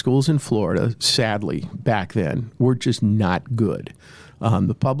where the schools in Florida, sadly, back then, were just not good.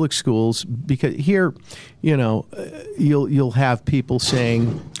 The public schools, because here, you'll have people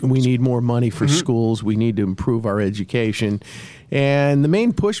saying we need more money for schools, we need to improve our education, and the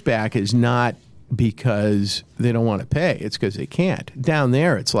main pushback is not because they don't want to pay; it's because they can't. Down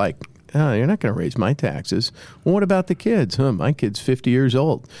there, it's like, oh, you're not going to raise my taxes. Well, what about the kids? My kid's 50 years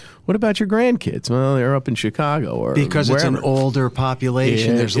old. What about your grandkids? Well, they're up in Chicago or because wherever. It's an older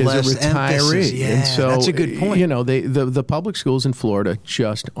population. There's Is less a retiree. emphasis. Yeah, and so, that's a good point. The public schools in Florida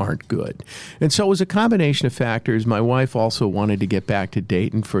just aren't good. And so it was a combination of factors. My wife also wanted to get back to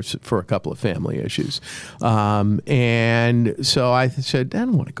Dayton for a couple of family issues. And so I said, I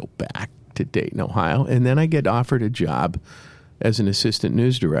don't want to go back to Dayton, Ohio. And then I get offered a job as an assistant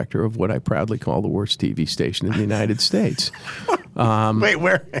news director of what I proudly call the worst TV station in the United States. Wait,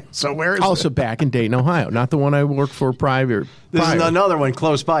 where? So where is Also it? back in Dayton, Ohio, not the one I worked for prior. This is another one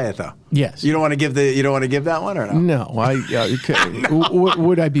close by it, though. Yes. You don't want to give that one, or no? No,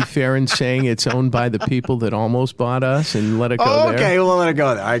 would I be fair in saying it's owned by the people that almost bought us and let it go there? Okay, we'll let it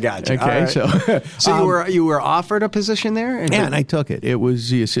go there. I got you. Okay, All right. So you were offered a position there, and I took it. It was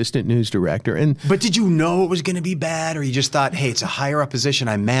the assistant news director, But did you know it was going to be bad, or you just thought, hey, it's a higher up position.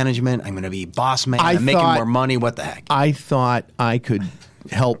 I'm management. I'm going to be boss man. I'm making more money. What the heck? I thought I could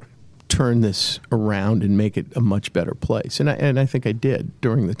help turn this around and make it a much better place, and I think I did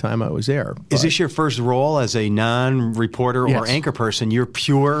during the time I was there. Is this your first role as a non-reporter Yes. or anchor person? You're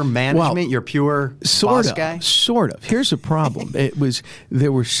pure management. Well, you're pure boss guy. Sort of. Here's the problem: they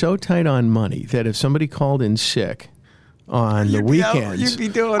were so tight on money that if somebody called in sick on the weekends, you'd be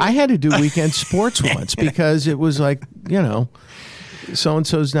doing it. I had to do weekend sports once because it was like, so and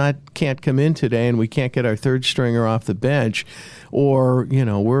so's can't come in today, and we can't get our third stringer off the bench, or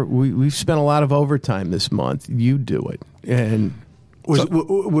we've spent a lot of overtime this month. You do it, and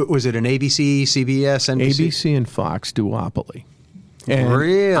Was it an ABC, CBS, NBC? ABC and Fox duopoly. And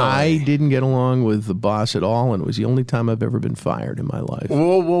Really? I didn't get along with the boss at all, and it was the only time I've ever been fired in my life.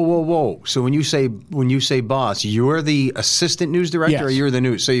 Whoa! So when you say boss, you're the assistant news director, Yes. or you're the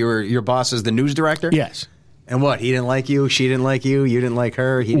news? So your boss is the news director? Yes. And what? He didn't like you. She didn't like you. You didn't like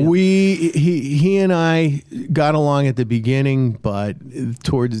her. He and I got along at the beginning, but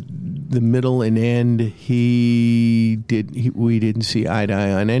towards the middle and end, we didn't see eye to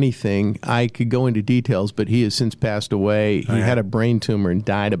eye on anything. I could go into details, but he has since passed away. He had a brain tumor and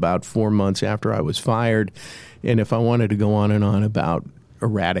died about 4 months after I was fired. And if I wanted to go on and on about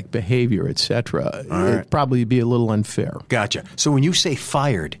erratic behavior, etc., it'd probably be a little unfair. Gotcha. So when you say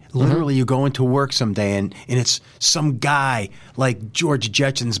fired, literally you go into work someday and it's some guy like George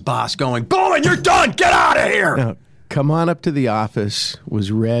Jetchen's boss going, "Bowman, you're done. Get out of here." Now, come on up to the office,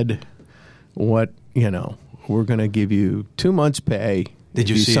 was read what, we're going to give you 2 months' pay. Did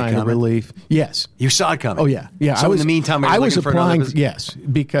you see it sign a coming? relief? Yes. You saw it coming. Oh, yeah. So in the meantime, I was looking for another applying. position? Yes,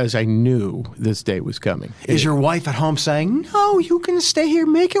 because I knew this day was coming. Is your wife at home saying, "No, you can stay here,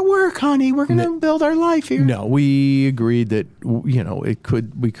 make it work, honey. We're going to build our life here"? No, we agreed that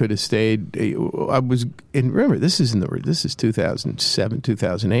we could have stayed. And remember, this is 2007,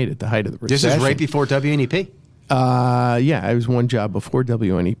 2008 at the height of the recession. This is right before WNEP. Yeah, I was one job before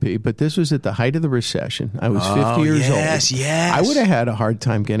WNEP, but this was at the height of the recession. I was 50 years old. Yes. I would have had a hard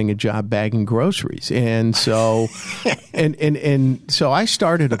time getting a job bagging groceries, and so, and so I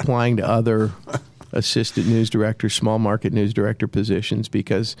started applying to other assistant news director, small market news director positions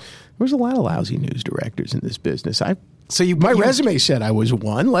because there was a lot of lousy news directors in this business. My resume said I was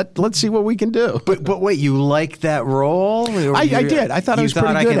one. Let's see what we can do. But wait, you like that role? I did. I thought I was pretty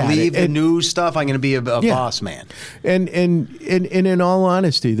good at it. I can leave the news stuff. I'm going to be a boss man. And in all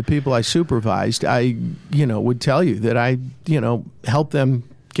honesty, the people I supervised, I would tell you that I helped them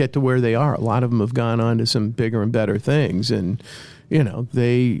get to where they are. A lot of them have gone on to some bigger and better things, and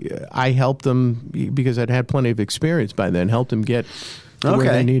I helped them because I'd had plenty of experience by then. Helped them get to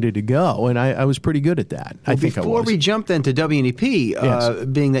where they needed to go, and I was pretty good at that. Well, before we jump then to WNEP, Yes.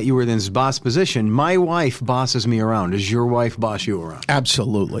 being that you were in this boss position, my wife bosses me around. Does your wife boss you around?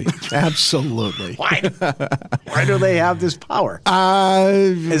 Absolutely. Absolutely. Why do they have this power?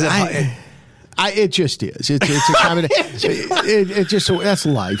 I It just is. It's a combination. It just that's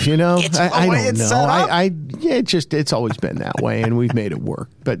life, you know. It's the I way don't it's know. set up. It's always been that way, and we've made it work.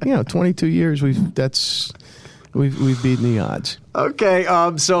 But 22 years, we've beaten the odds. Okay,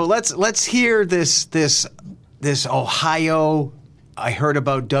 so let's hear this Ohio. I heard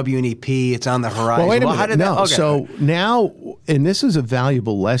about WNEP. It's on the horizon. Well, wait a minute. How did that? Okay. So now, and this is a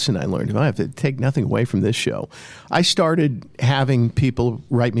valuable lesson I learned. I have to take nothing away from this show. I started having people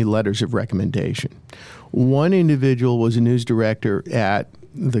write me letters of recommendation. One individual was a news director at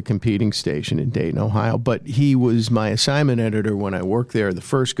the competing station in Dayton, Ohio, but he was my assignment editor when I worked there the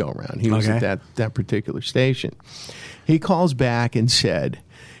first go-around. He was at that particular station. He calls back and said,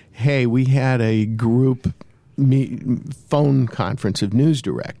 hey, we had a group phone conference of news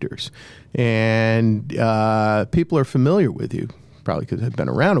directors, and people are familiar with you, probably because I've been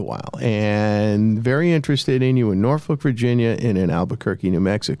around a while, and very interested in you in Norfolk, Virginia, and in Albuquerque, New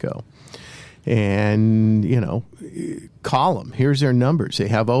Mexico. And, call them. Here's their numbers. They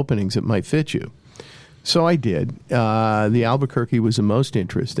have openings that might fit you. So I did. The Albuquerque was the most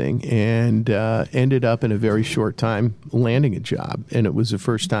interesting, and ended up in a very short time landing a job. And it was the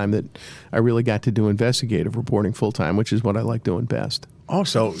first time that I really got to do investigative reporting full time, which is what I like doing best. Oh,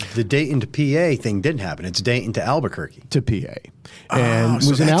 so the Dayton to PA thing didn't happen. It's Dayton to Albuquerque. To PA. And so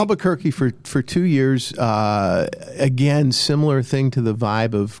was in Albuquerque for 2 years. Again, similar thing to the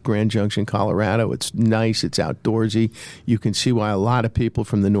vibe of Grand Junction, Colorado. It's nice. It's outdoorsy. You can see why a lot of people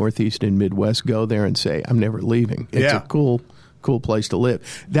from the Northeast and Midwest go there and say, I'm never leaving. It's a cool place to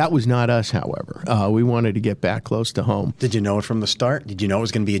live. That was not us, however. We wanted to get back close to home. Did you know it from the start? Did you know it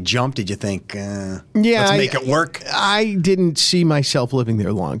was going to be a jump? Did you think, let's make it work? I didn't see myself living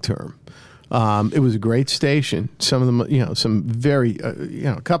there long term. It was a great station. Some of them, some very,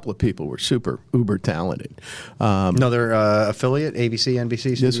 a couple of people were super uber talented. Another affiliate, ABC,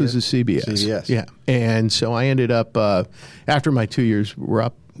 NBC, CBS? This was a CBS. CBS. Yeah. And so I ended up, after my 2 years were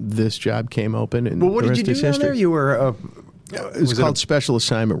up, this job came open. And well, what the did you rest do is down there? history. You were It was called Special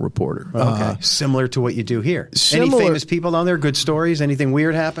Assignment Reporter. Okay. Similar to what you do here. Similar. Any famous people down there? Good stories? Anything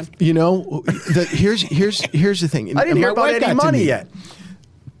weird happen? Here's the thing. I didn't hear about Eddie Money yet.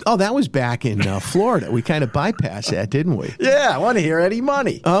 Oh, that was back in Florida. We kind of bypassed that, didn't we? Yeah, I want to hear Eddie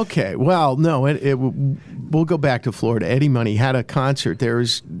Money. Okay. Well, no, we'll go back to Florida. Eddie Money had a concert.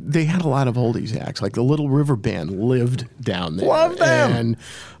 They had a lot of oldies acts, like the Little River Band lived down there. Love them. And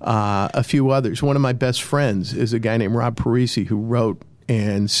a few others. One of my best friends is a guy named Rob Parisi, who wrote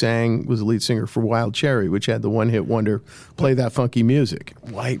and was the lead singer for Wild Cherry, which had the one-hit wonder, Play That Funky Music.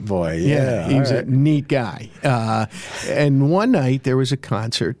 White boy, He was a neat guy. And one night there was a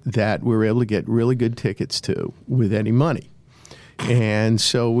concert that we were able to get really good tickets to with Eddie Money. And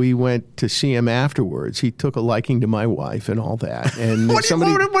so we went to see him afterwards. He took a liking to my wife and all that. And what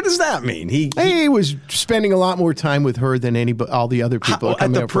does that mean? He was spending a lot more time with her than all the other people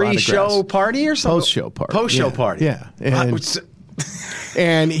at the pre-show party or something? Post-show party. Post-show party. Yeah.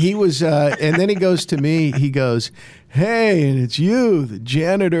 And he was, and then he goes to me, he goes, hey, and it's you, the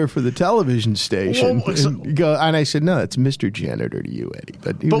janitor for the television station. And I said, no, that's Mr. Janitor to you, Eddie.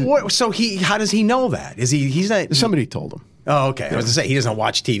 How does he know that? He's not... Somebody told him. Oh, okay. I was going to say, he doesn't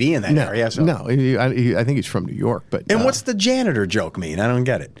watch TV in that area. So. No, I think he's from New York. And what's the janitor joke mean? I don't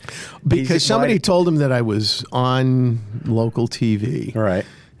get it. Because somebody told him that I was on local TV. Right.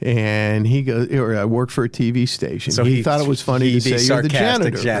 And he goes, or I worked for a TV station. So he thought it was funny to say you're the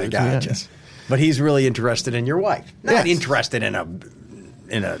janitor. Gotcha. Yeah. But he's really interested in your wife. Not interested in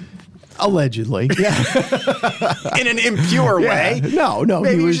a allegedly, in an impure way. No.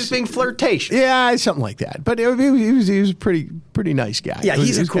 Maybe he was just being flirtatious. Yeah, something like that. But he was a pretty nice guy. Yeah,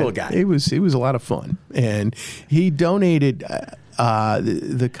 he's a cool guy. He was a lot of fun, and he donated.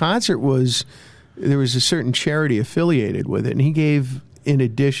 The concert there was a certain charity affiliated with it, and he gave. In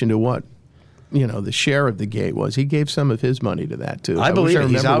addition to what, the share of the gate was, he gave some of his money to that too. I believe it.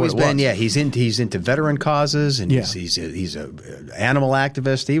 He's always been, he's into veteran causes, and he's a animal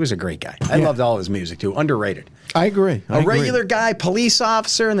activist. He was a great guy. I loved all his music too. Underrated. I agree. A regular guy, police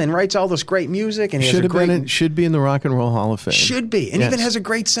officer, and then writes all this great music. And should be in the Rock and Roll Hall of Fame. Should be, and even has a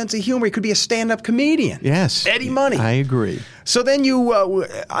great sense of humor. He could be a stand-up comedian. Yes, Eddie Money. I agree. So then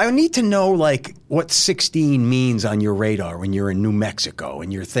I need to know what 16 means on your radar when you're in New Mexico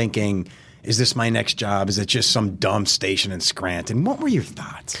and you're thinking, is this my next job? Is it just some dumb station in Scranton? What were your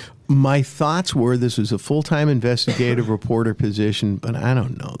thoughts? My thoughts were this was a full-time investigative reporter position, but I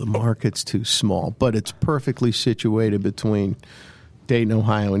don't know. The market's too small, but it's perfectly situated between Dayton,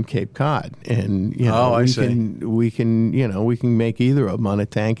 Ohio, and Cape Cod, and we can make either of them on a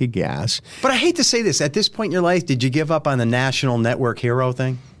tank of gas. But I hate to say this. At this point in your life, did you give up on the national network hero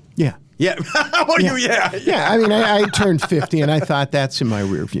thing? Yeah. Yeah. Yeah, I mean, I turned 50, and I thought that's in my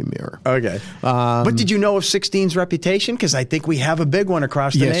rearview mirror. Okay. But did you know of 16's reputation? Because I think we have a big one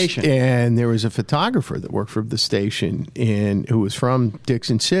across the nation. And there was a photographer that worked for the station who was from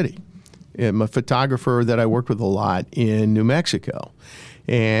Dixon City. I'm a photographer that I worked with a lot in New Mexico.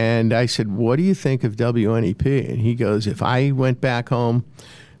 And I said, what do you think of WNEP? And he goes, if I went back home,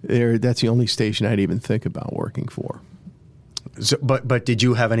 that's the only station I'd even think about working for. So, but did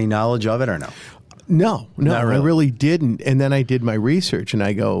you have any knowledge of it or no? No, Not really. I really didn't. And then I did my research, and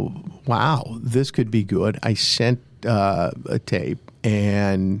I go, wow, this could be good. I sent a tape,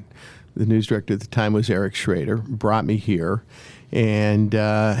 and the news director at the time was Eric Schrader, brought me here, and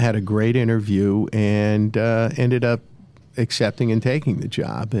had a great interview, and ended up accepting and taking the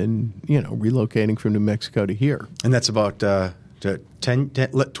job, and relocating from New Mexico to here. And that's about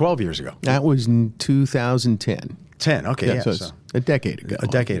 12 years ago. That was in 2010. 10, okay, yeah. So it's a decade ago.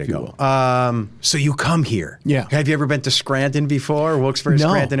 if you will. So you come here. Yeah. Have you ever been to Scranton before? Wilkes-Barre, No,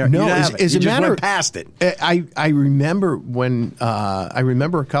 Scranton? no. You haven't. As You a just matter went past it. I remember when I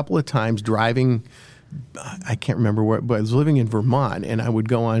remember a couple of times driving. I can't remember where, but I was living in Vermont, and I would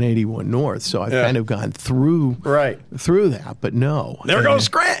go on 81 North. So I've kind of gone through that, but no. There goes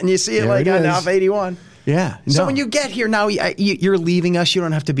Scranton. You see it There like it on is. off 81. Yeah. So no. when you get here now, you're leaving us. You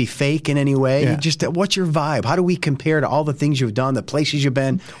don't have to be fake in any way. Yeah. You just what's your vibe? How do we compare to all the things you've done, the places you've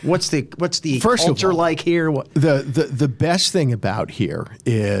been? What's the First of culture all, like here? The best thing about here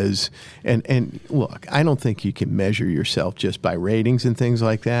is, and look, I don't think you can measure yourself just by ratings and things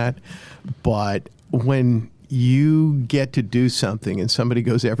like that, but when you get to do something and somebody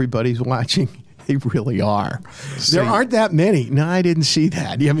goes, everybody's watching. They really are. There aren't that many. No, I didn't see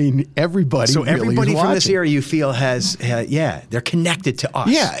that. I mean, everybody. So really everybody is from this watching. area you feel has they're connected to us.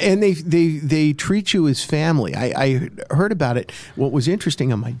 Yeah, and they treat you as family. I heard about it. What was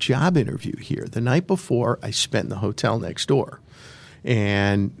interesting on my job interview here, the night before, I spent in the hotel next door.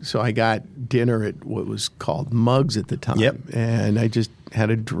 And so I got dinner at what was called Muggs at the time. Yep. And I just had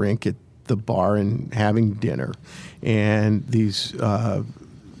a drink at the bar and having dinner. And these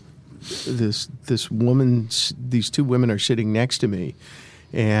two women are sitting next to me,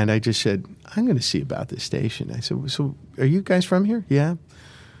 and I just said, I'm going to see about this station. I said, so are you guys from here? Yeah.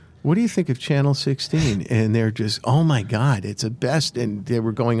 What do you think of Channel 16? And they're just, oh my God, it's the best. And they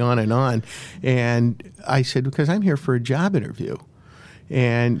were going on. And I said, because I'm here for a job interview.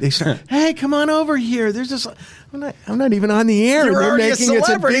 And they start, hey, come on over here. There's this. I'm not even on the air. You're They're already a making it a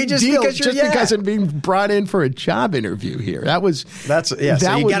celebrity big just deal because you're- because I'm being brought in for a job interview here. So you got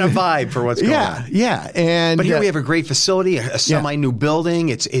a vibe for what's going on. Yeah. And But here we have a great facility, a semi-new building.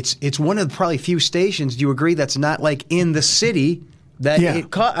 It's one of the probably few stations. Do you agree that's not like in the city that it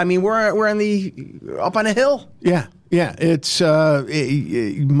caught? I mean, we're up on a hill. Yeah. It's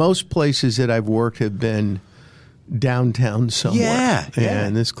most places that I've worked have been downtown somewhere. Yeah.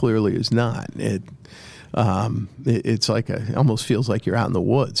 And this clearly is not. It's like almost feels like you're out in the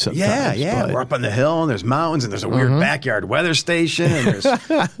woods sometimes. Yeah. We're up on the hill, and there's mountains, and there's a weird backyard weather station, and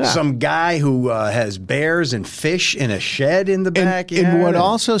there's some guy who has bears and fish in a shed in the backyard. And what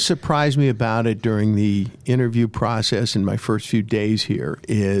also surprised me about it during the interview process in my first few days here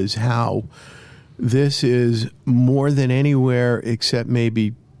is how this is more than anywhere except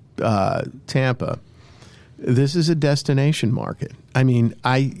maybe Tampa. This is a destination market. I mean,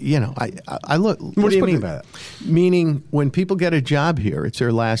 I look. What do you mean by that? Meaning, when people get a job here, it's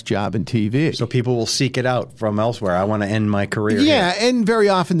their last job in TV. So people will seek it out from elsewhere. I want to end my career Yeah, here. and very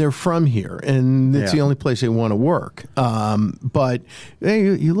often they're from here, and it's the only place they want to work. But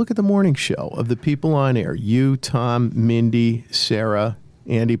hey, you look at the morning show of the people on air: you, Tom, Mindy, Sarah,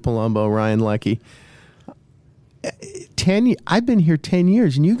 Andy Palumbo, Ryan Leckie. I've been here 10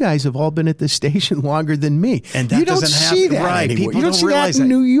 years, and you guys have all been at the station longer than me. And that you don't doesn't see happen. that Right. anymore. People You don't don't see realize that in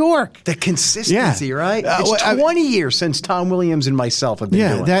that. New York. The consistency, Yeah. right? It's 20 years since Tom Williams and myself have been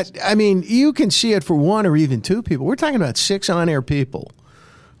doing this. I mean, you can see it for one or even two people. We're talking about 6 on-air people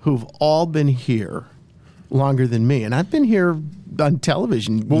who've all been here longer than me, and I've been here on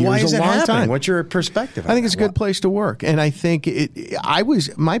television Well, why is a it long happening? time. What's your perspective? I think it's a good place to work, and I think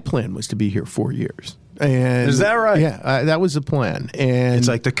my plan was to be here 4 years. And Is that right? Yeah, that was the plan. And It's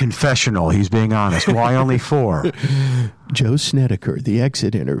like the confessional. He's being honest. Why only 4? Joe Snedeker, the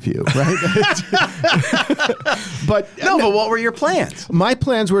exit interview, right? But what were your plans? my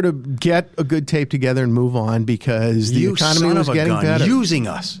plans were to get a good tape together and move on because the economy was getting better. Using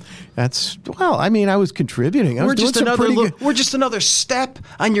us. I was contributing. I was doing some pretty good. We're just another step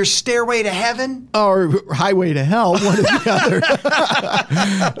on your stairway to heaven. Or highway to hell, one or the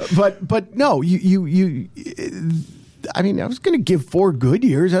other. But no, I mean, I was going to give 4 good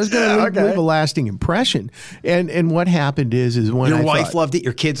years. I was going to leave a lasting impression. And what happened is when your wife loved it,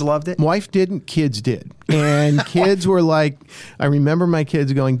 your kids loved it? Wife didn't, kids did. And kids were like, I remember my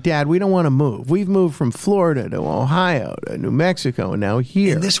kids going, Dad, we don't want to move. We've moved from Florida to Ohio to New Mexico and now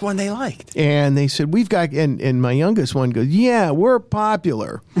here. And this one they liked. And they said, we've got, and my youngest one goes, yeah, we're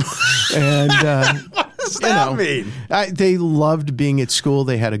popular. And what does that mean? They loved being at school.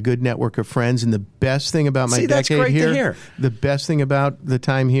 They had a good network of friends. And the best thing about my that's decade great here, to hear. the best thing about the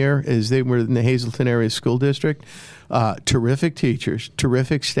time here is they were in the Hazleton Area School District. Terrific teachers,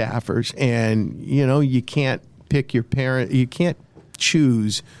 terrific staffers. And, you can't pick your parent. You can't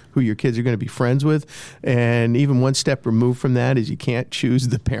choose who your kids are going to be friends with. And even one step removed from that is you can't choose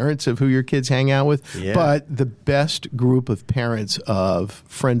the parents of who your kids hang out with. Yeah. But the best group of parents of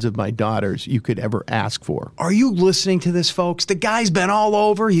friends of my daughters you could ever ask for. Are you listening to this, folks? The guy's been all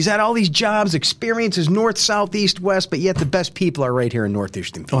over. He's had all these jobs, experiences north, south, east, west, but yet the best people are right here in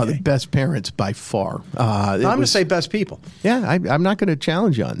Northeastern PA. Oh, the best parents by far. I'm going to say best people. Yeah, I'm not going to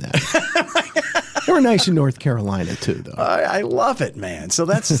challenge you on that. They were nice in North Carolina, too, though. I love it, man. So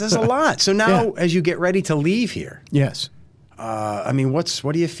there's a lot. So now, as you get ready to leave here, yes.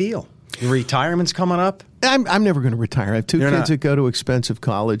 What do you feel? Your retirement's coming up? I'm never going to retire. I have 2 kids that go to expensive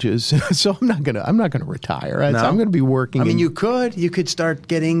colleges, so I'm not going to retire. I'm going to be working. You could start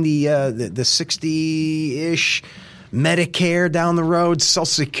getting the 60-ish Medicare down the road, Social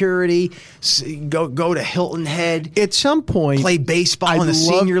Security, go to Hilton Head. At some point, play baseball in the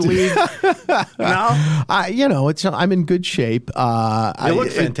senior league. No, I'm in good shape. You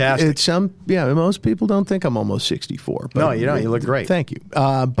look fantastic. Most people don't think I'm almost 64. But no, you don't. You look great. Thank you.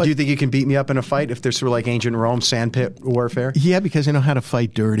 But do you think you can beat me up in a fight if there's sort of like ancient Rome sandpit warfare? Yeah, because I know how to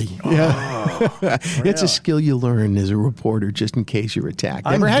fight dirty. It's a skill you learn as a reporter, just in case you're attacked.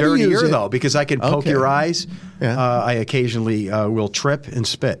 I'm dirtier though, because I can poke your eyes. Yeah. I occasionally will trip and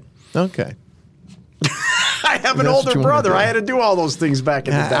spit. Okay. I have an older brother. I had to do all those things back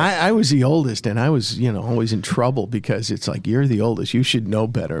in the day. I was the oldest, and I was, always in trouble because it's like, you're the oldest. You should know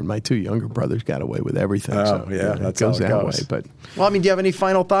better. And my 2 younger brothers got away with everything. Oh, so, that's it goes how it that goes. way. But, well, do you have any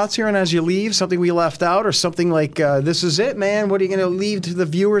final thoughts here? And as you leave, something we left out or something like, this is it, man. What are you going to leave to the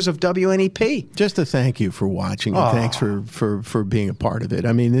viewers of WNEP? Just a thank you for watching and thanks for being a part of it.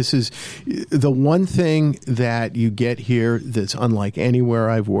 I mean, this is the one thing that you get here that's unlike anywhere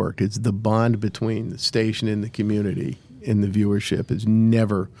I've worked. It's the bond between the station and the community. And the viewership has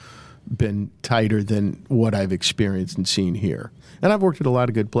never been tighter than what I've experienced and seen here. And I've worked at a lot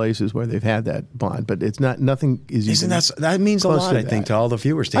of good places where they've had that bond, but it's not. Nothing is even. That means a lot, I think, to all the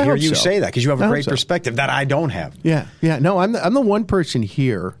viewers to hear you say that, because you have a great perspective that I don't have. Yeah. No, I'm the one person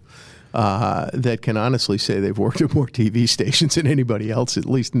here that can honestly say they've worked at more TV stations than anybody else, at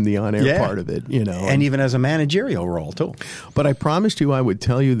least in the on-air part of it. And even as a managerial role too. But I promised you I would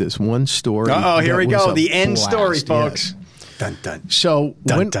tell you this one story. Oh, here we go. The end blast. story, folks. Yes. Dun, dun. So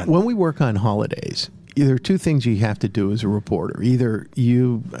dun, dun. when we work on holidays, there are 2 things you have to do as a reporter. Either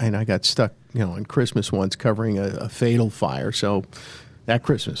and I got stuck, on Christmas once covering a fatal fire. So that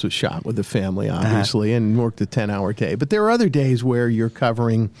Christmas was shot with the family, obviously, and worked a 10-hour day. But there are other days where you're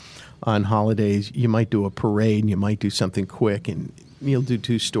covering on holidays. You might do a parade and you might do something quick, and you'll do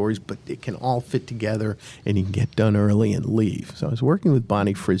 2 stories, but it can all fit together and you can get done early and leave. So I was working with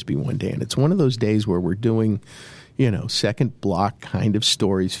Bonnie Frisbee one day, and it's one of those days where we're doing, second block kind of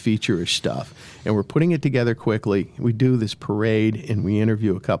stories, feature-ish stuff, and we're putting it together quickly. We do this parade and we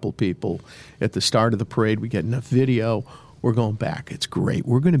interview a couple people. At the start of the parade, we get enough video. We're going back. It's great.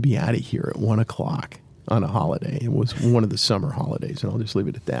 We're going to be out of here at 1 o'clock. On a holiday. It was one of the summer holidays, and I'll just leave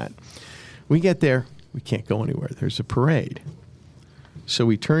it at that. We get there. We can't go anywhere. There's a parade. So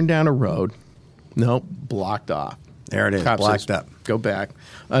we turn down a road. Nope, blocked off. There it is, Cop blocked says, up. Go back.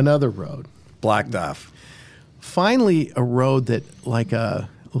 Another road. Blocked off. Finally, a road that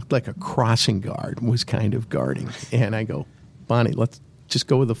looked like a crossing guard was kind of guarding. And I go, Bonnie, let's just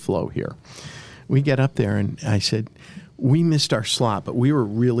go with the flow here. We get up there, and I said, we missed our slot, but we were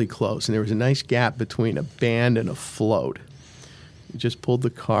really close, and there was a nice gap between a band and a float. We just pulled the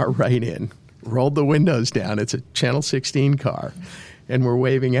car right in, rolled the windows down. It's a Channel 16 car, and we're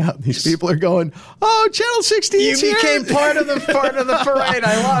waving out. These people are going, "Oh, Channel 16 You became part of the parade.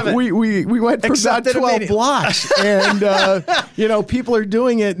 I love it. We went for about 12 blocks, and people are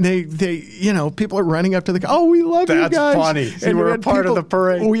doing it, and they people are running up to the car. Oh, we love you guys. That's funny. So and you were a part of the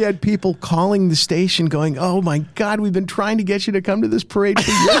parade. We had people calling the station, going, "Oh my God, we've been trying to get you to come to this parade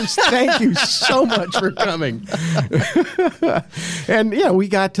for years. Thank you so much for coming." And we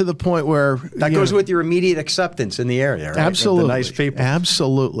got to the point where that goes with your immediate acceptance in the area, right? Absolutely, the nice people.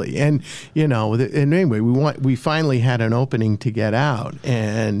 Absolutely. And, and anyway, we finally had an opening to get out.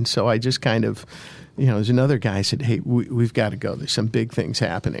 And so I just kind of, there's another guy said, hey, we've got to go. There's some big things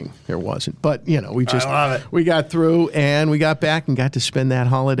happening. There wasn't. But, we got through and we got back and got to spend that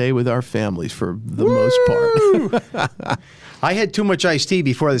holiday with our families for the most part. I had too much iced tea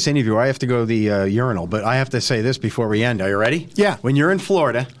before this interview. I have to go to the urinal, but I have to say this before we end. Are you ready? Yeah. When you're in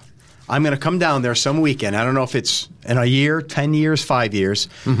Florida, I'm going to come down there some weekend. I don't know if it's in a year, 10 years, 5 years.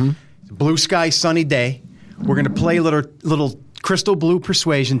 Mm-hmm. Blue sky, sunny day. We're going to play little Crystal Blue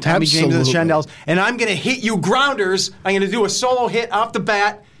Persuasion, Tommy James and the Shandels, and I'm going to hit you grounders. I'm going to do a solo hit off the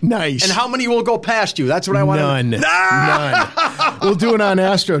bat. Nice. And how many will go past you? That's what I want to know. None. We'll do it on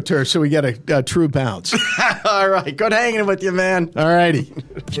AstroTurf so we get a true bounce. All right. Good hanging with you, man. All righty.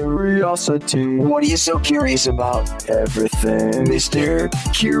 Curiosity. What are you so curious about? Everything, Mr.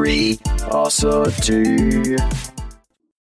 Curiosity.